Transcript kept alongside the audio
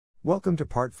Welcome to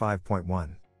part 5.1.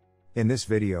 In this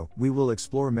video, we will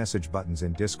explore message buttons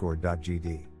in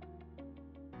Discord.gd.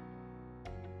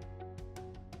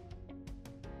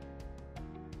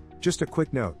 Just a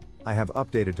quick note, I have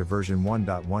updated to version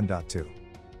 1.1.2.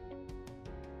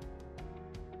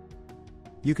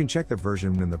 You can check the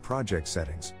version in the project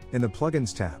settings, in the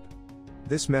plugins tab.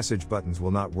 This message buttons will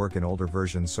not work in older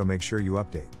versions, so make sure you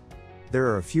update. There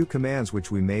are a few commands which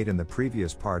we made in the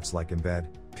previous parts like embed,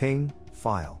 ping,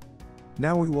 file.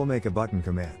 Now we will make a button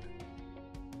command.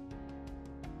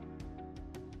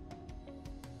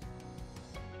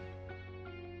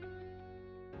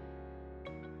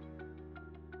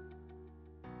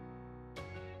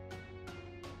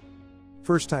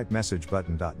 First type message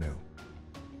button.new.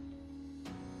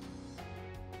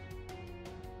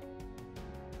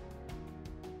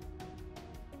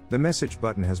 The message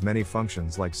button has many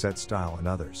functions like set style and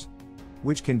others,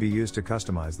 which can be used to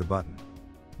customize the button.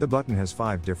 The button has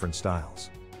 5 different styles.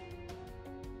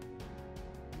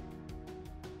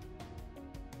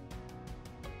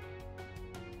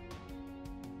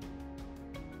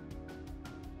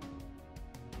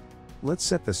 Let's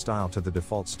set the style to the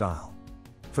default style.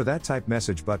 For that, type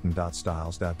message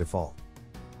button.styles.default.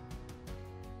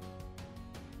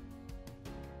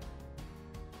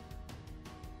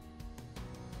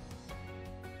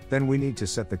 Then we need to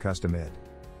set the custom id.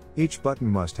 Each button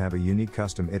must have a unique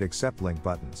custom id except link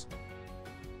buttons.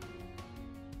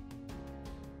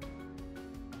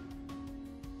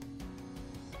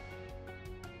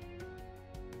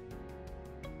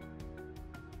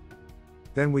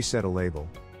 Then we set a label.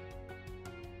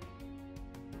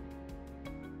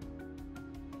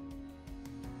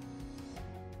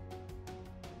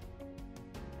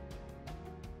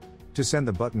 To send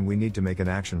the button, we need to make an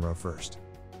action row first,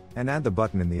 and add the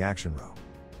button in the action row.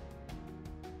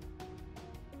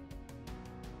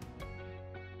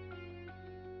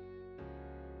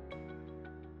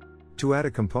 To add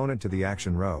a component to the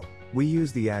action row, we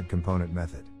use the add component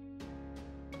method.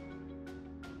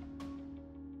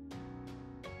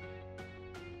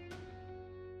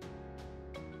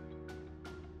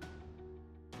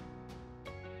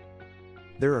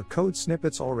 There are code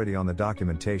snippets already on the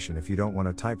documentation if you don't want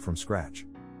to type from scratch.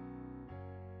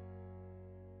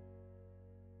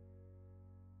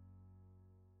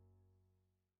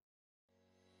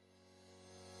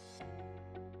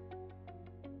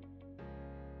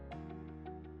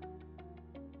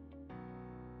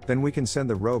 Then we can send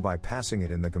the row by passing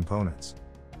it in the components.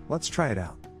 Let's try it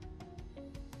out.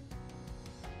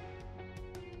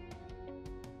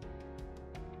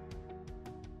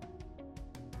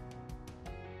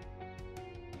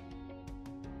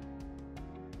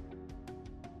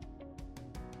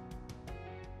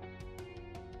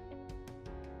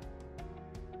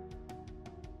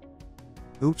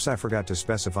 Oops, I forgot to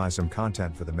specify some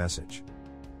content for the message.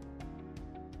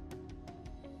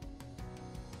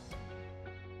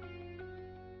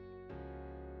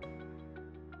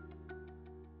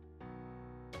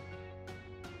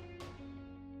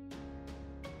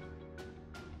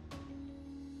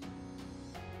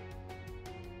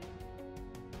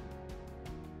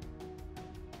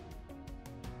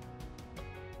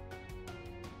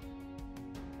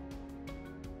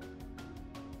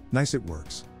 Nice, it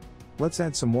works. Let's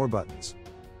add some more buttons.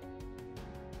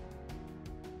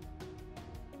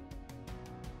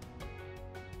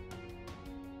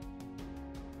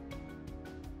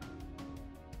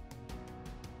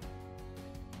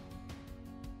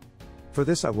 For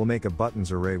this, I will make a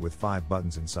buttons array with 5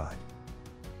 buttons inside.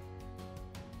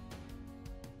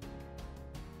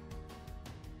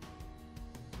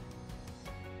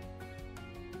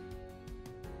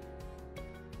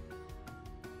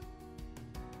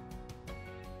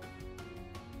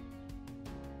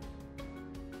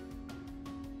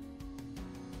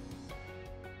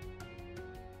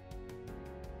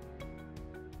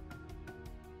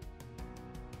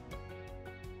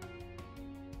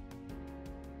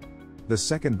 The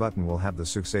second button will have the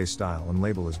success style and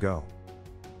label as Go.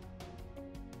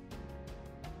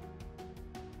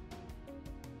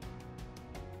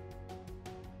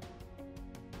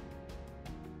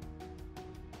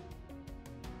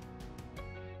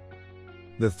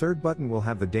 The third button will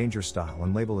have the danger style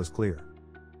and label as Clear.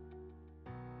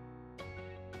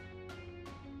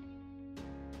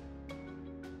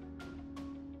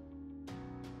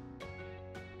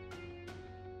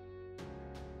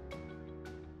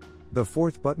 The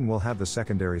fourth button will have the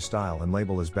secondary style and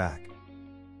label as Back.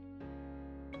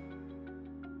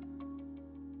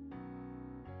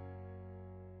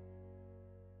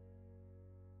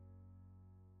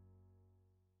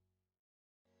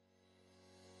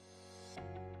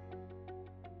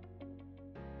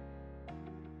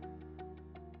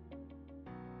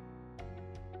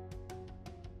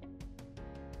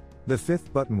 The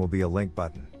fifth button will be a link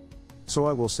button. So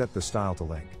I will set the style to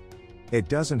link. It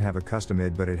doesn't have a custom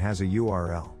id, but it has a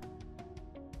URL.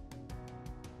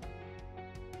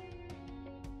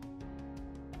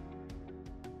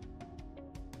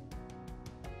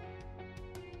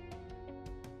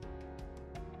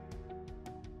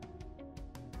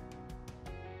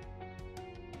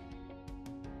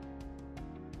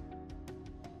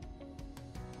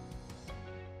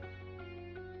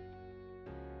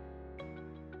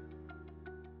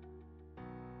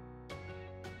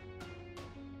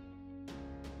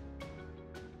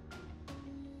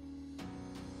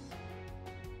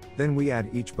 Then we add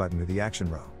each button to the action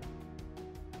row.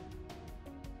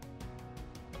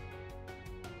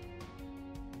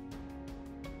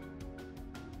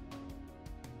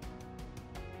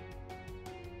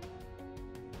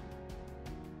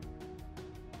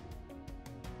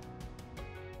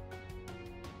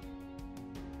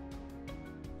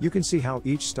 You can see how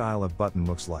each style of button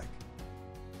looks like.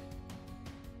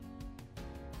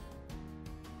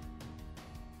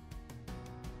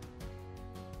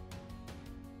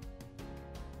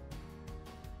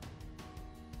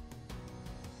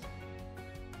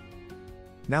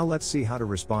 Now let's see how to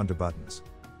respond to buttons.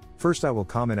 First, I will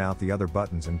comment out the other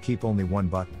buttons and keep only one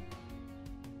button.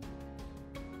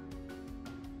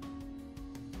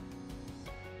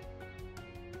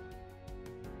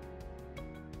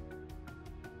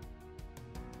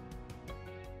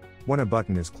 When a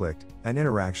button is clicked, an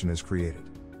interaction is created.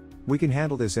 We can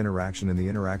handle this interaction in the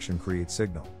interaction create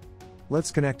signal.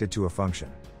 Let's connect it to a function.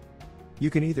 You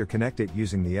can either connect it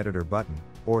using the editor button,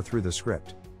 or through the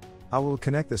script. I will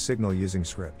connect the signal using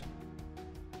script.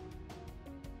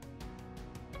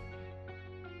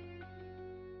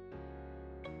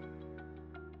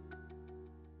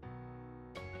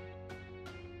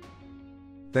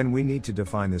 Then we need to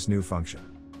define this new function.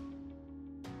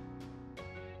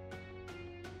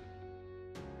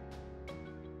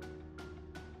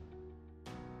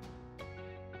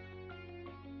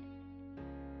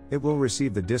 It will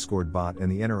receive the Discord bot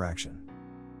and the interaction.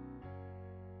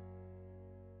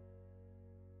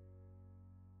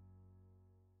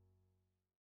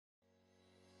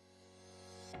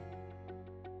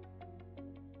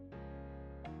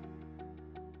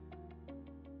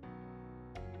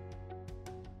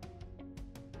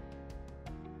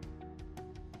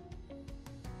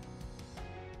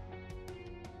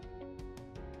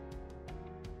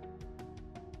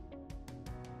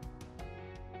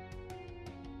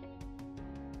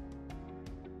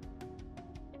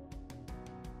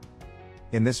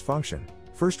 In this function,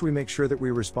 first we make sure that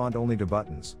we respond only to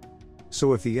buttons.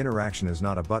 So if the interaction is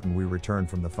not a button, we return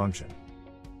from the function.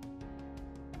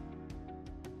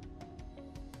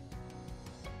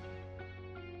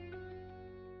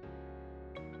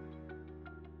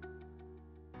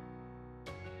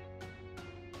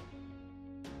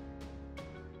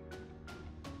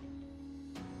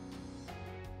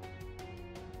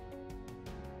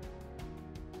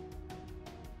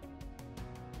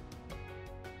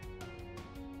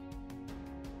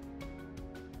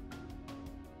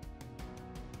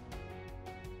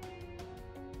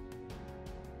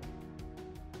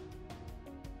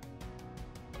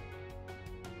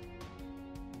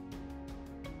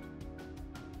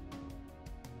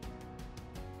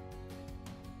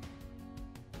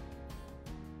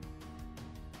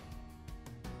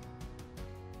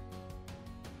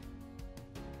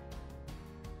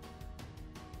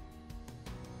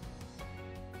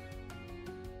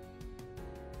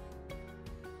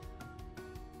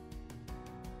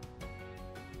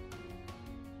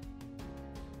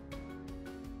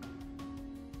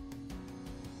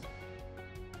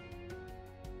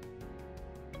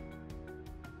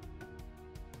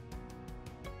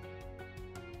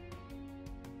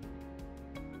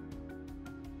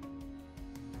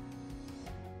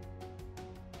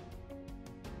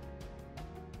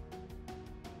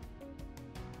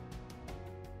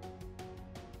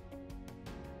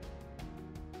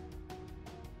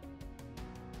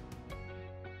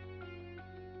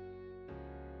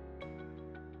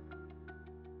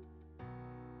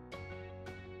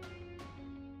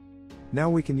 Now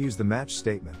we can use the match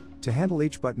statement to handle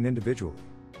each button individually.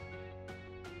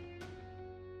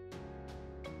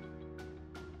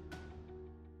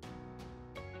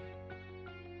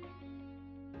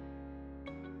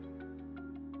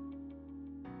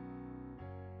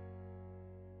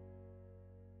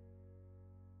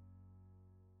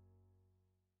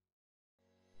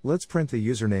 Let's print the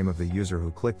username of the user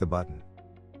who clicked the button.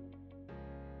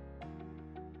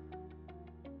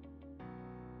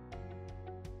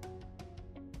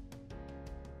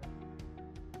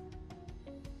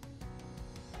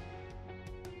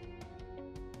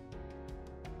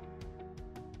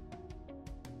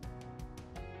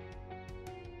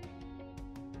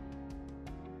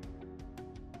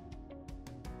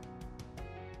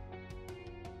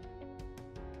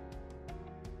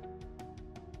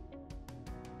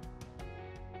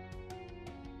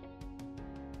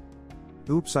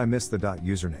 Oops, I missed the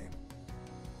 .username.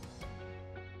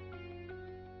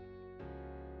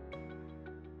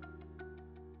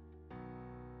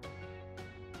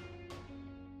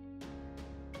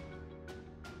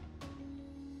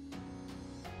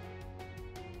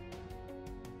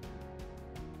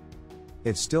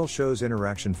 It still shows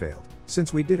interaction failed,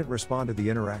 since we didn't respond to the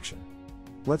interaction.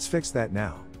 Let's fix that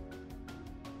now.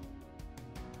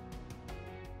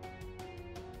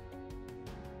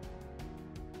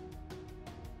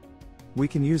 We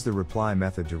can use the reply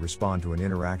method to respond to an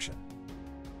interaction.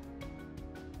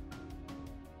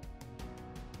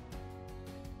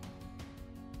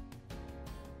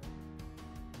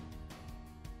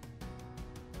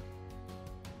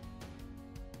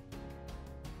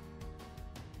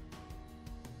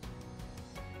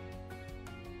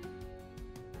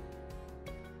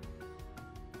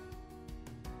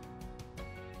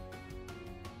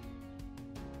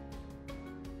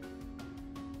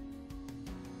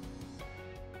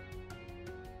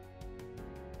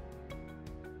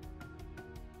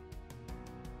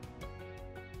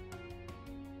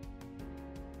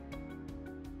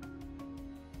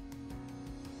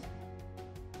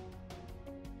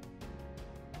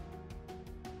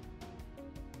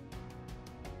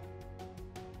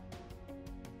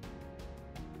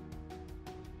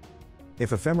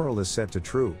 If ephemeral is set to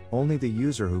true, only the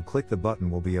user who clicked the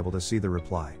button will be able to see the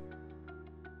reply.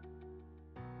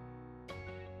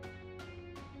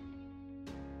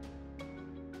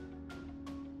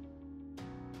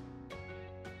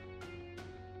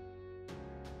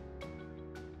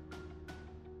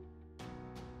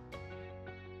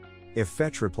 If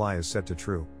fetch reply is set to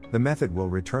true, the method will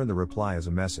return the reply as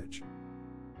a message.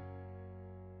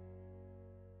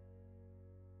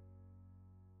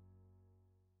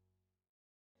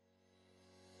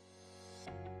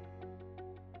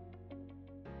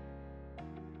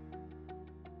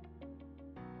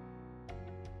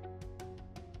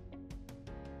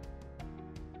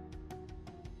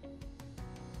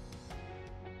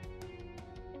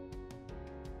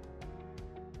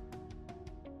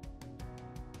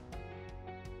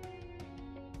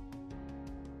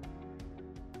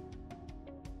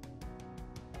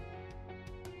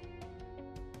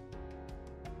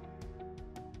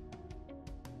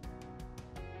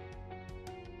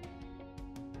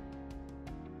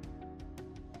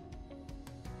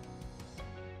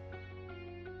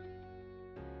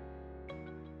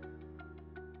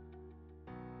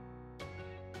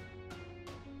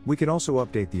 We can also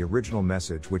update the original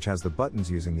message which has the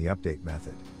buttons using the update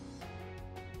method.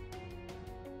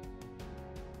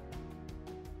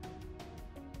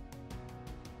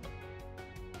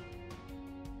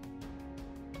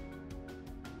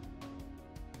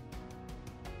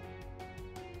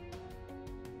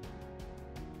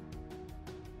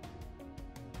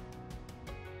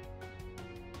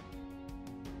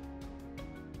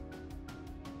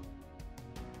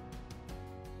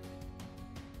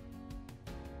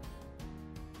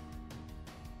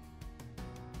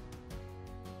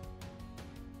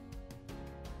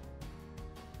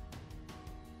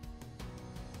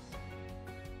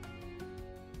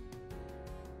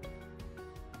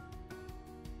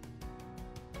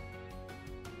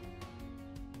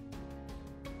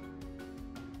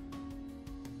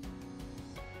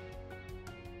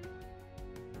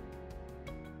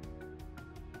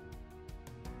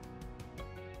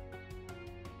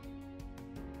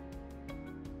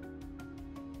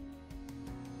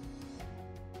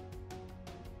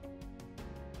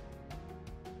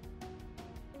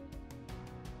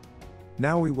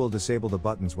 Now we will disable the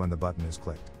buttons when the button is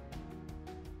clicked.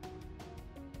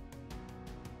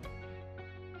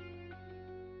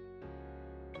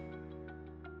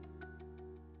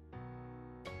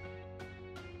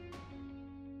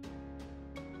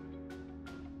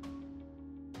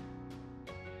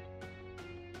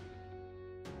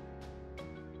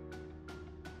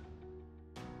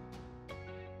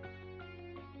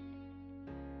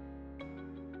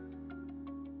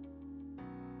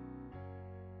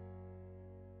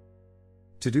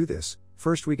 To do this,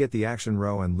 first we get the action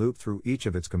row and loop through each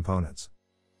of its components.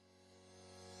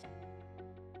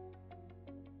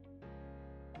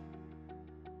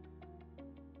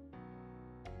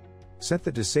 Set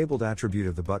the disabled attribute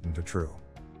of the button to true.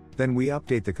 Then we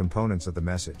update the components of the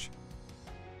message.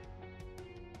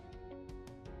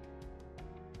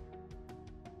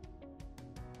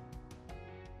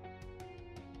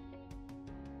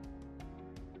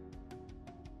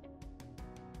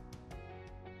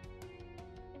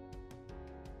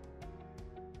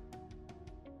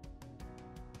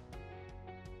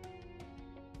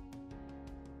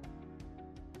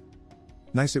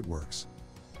 Nice, it works.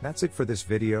 That's it for this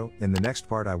video. In the next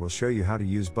part I will show you how to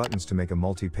use buttons to make a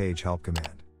multi-page help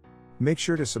command. Make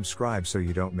sure to subscribe so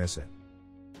you don't miss it.